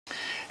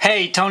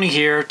Hey, Tony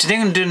here. Today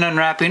I'm going to do an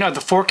unwrapping of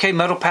the 4K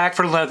MetalPak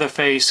for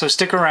Leatherface, so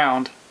stick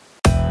around.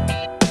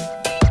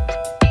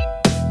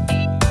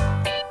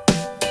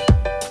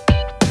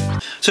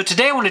 So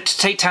today I wanted to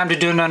take time to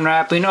do an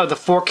unwrapping of the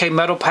 4K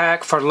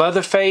MetalPak for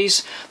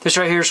Leatherface. This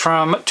right here is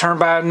from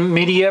Turbine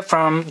Media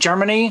from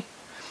Germany.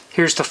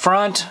 Here's the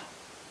front,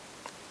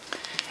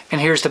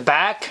 and here's the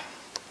back.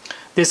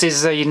 This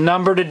is a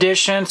numbered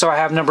edition, so I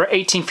have number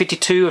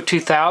 1852 of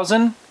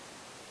 2000.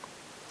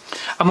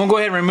 I'm going to go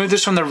ahead and remove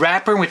this from the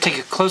wrapper and we take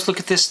a close look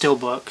at this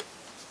steelbook.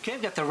 Okay,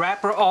 I've got the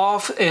wrapper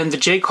off and the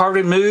J card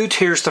removed.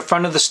 Here's the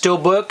front of the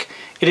steelbook.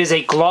 It is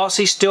a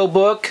glossy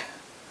steelbook.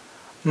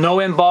 No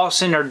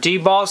embossing or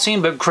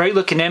debossing, but great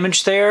looking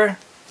image there.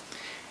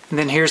 And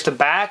then here's the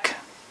back.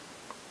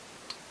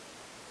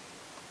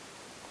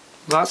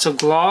 Lots of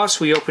gloss.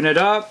 We open it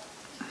up.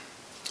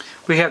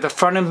 We have the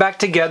front and back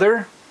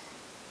together.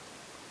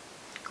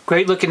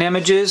 Great looking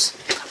images.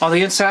 On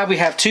the inside we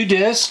have two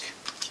discs.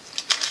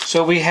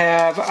 So we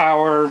have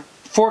our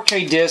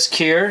 4K disc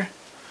here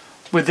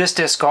with this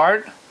disc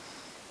art,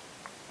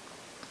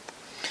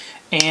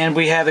 and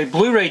we have a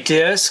Blu-ray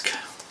disc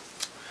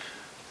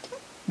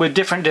with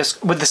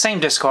the same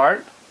disc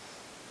art,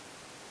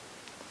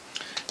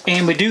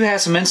 and we do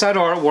have some inside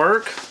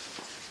artwork.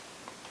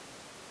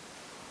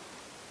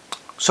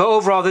 So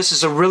overall, this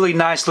is a really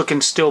nice looking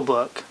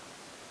steelbook.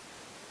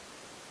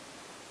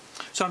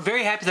 So I'm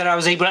very happy that I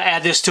was able to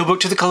add this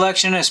steelbook to the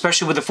collection,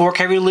 especially with the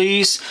 4K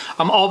release.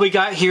 All we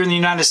got here in the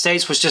United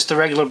States was just the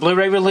regular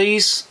Blu-ray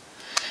release.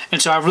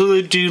 And so I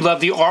really do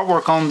love the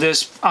artwork on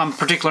this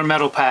particular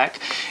MetalPak.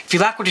 If you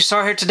like what you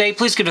saw here today,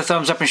 please give it a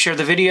thumbs up and share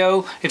the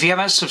video. If you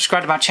haven't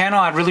subscribed to my channel,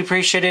 I'd really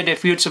appreciate it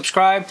if you would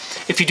subscribe.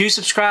 If you do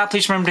subscribe,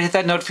 please remember to hit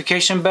that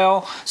notification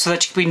bell so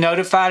that you can be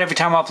notified every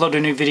time I upload a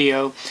new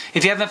video.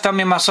 If you haven't found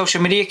me on my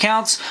social media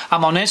accounts,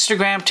 I'm on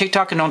Instagram,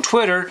 TikTok, and on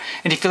Twitter.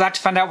 And if you'd like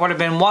to find out what I've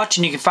been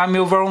watching, you can find me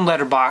over on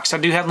Letterboxd. I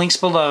do have links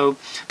below.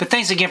 But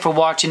thanks again for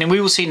watching, and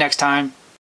we will see you next time.